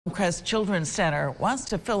Elmcrest Children's Center wants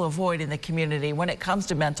to fill a void in the community when it comes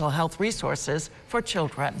to mental health resources for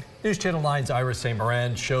children. News Channel 9's Iris St.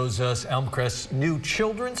 Moran shows us Elmcrest's new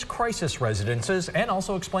children's crisis residences and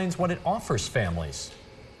also explains what it offers families.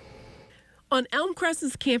 On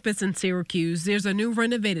Elmcrest's campus in Syracuse, there's a new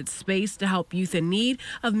renovated space to help youth in need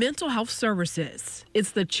of mental health services. It's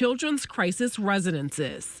the Children's Crisis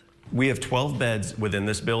Residences. We have 12 beds within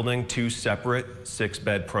this building. 2 separate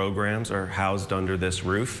 6-bed programs are housed under this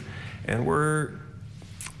roof, and we're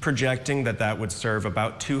projecting that that would serve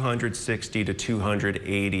about 260 to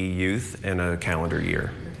 280 youth in a calendar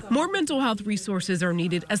year. More mental health resources are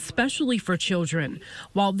needed, especially for children.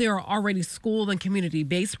 While there are already school and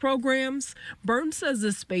community-based programs, Burns says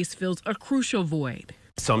this space fills a crucial void.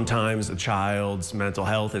 Sometimes a child's mental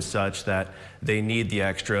health is such that they need the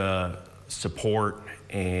extra support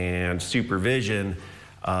and supervision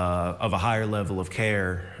of a higher level of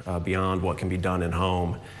care beyond what can be done in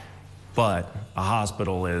home. But a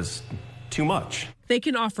hospital is too much. They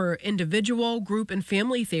can offer individual, group, and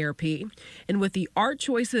family therapy. And with the art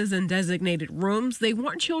choices and designated rooms, they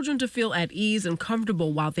want children to feel at ease and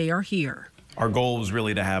comfortable while they are here. Our goal is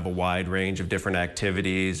really to have a wide range of different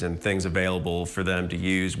activities and things available for them to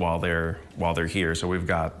use while they're here. So we've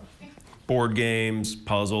got board games,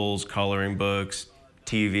 puzzles, coloring books,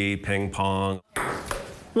 TV, ping pong.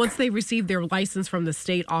 Once they receive their license from the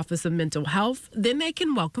State Office of Mental Health, then they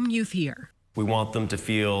can welcome youth here. We want them to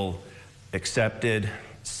feel accepted,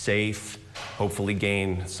 safe, hopefully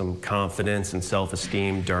gain some confidence and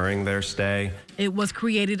self-esteem during their stay. It was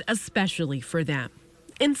created especially for them.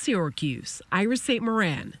 In Syracuse, Iris St.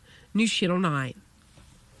 Moran, News Channel 9.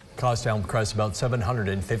 Cost Elmcrest about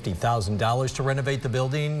 $750,000 to renovate the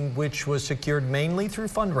building, which was secured mainly through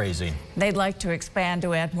fundraising. They'd like to expand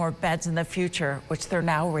to add more beds in the future, which they're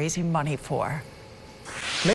now raising money for.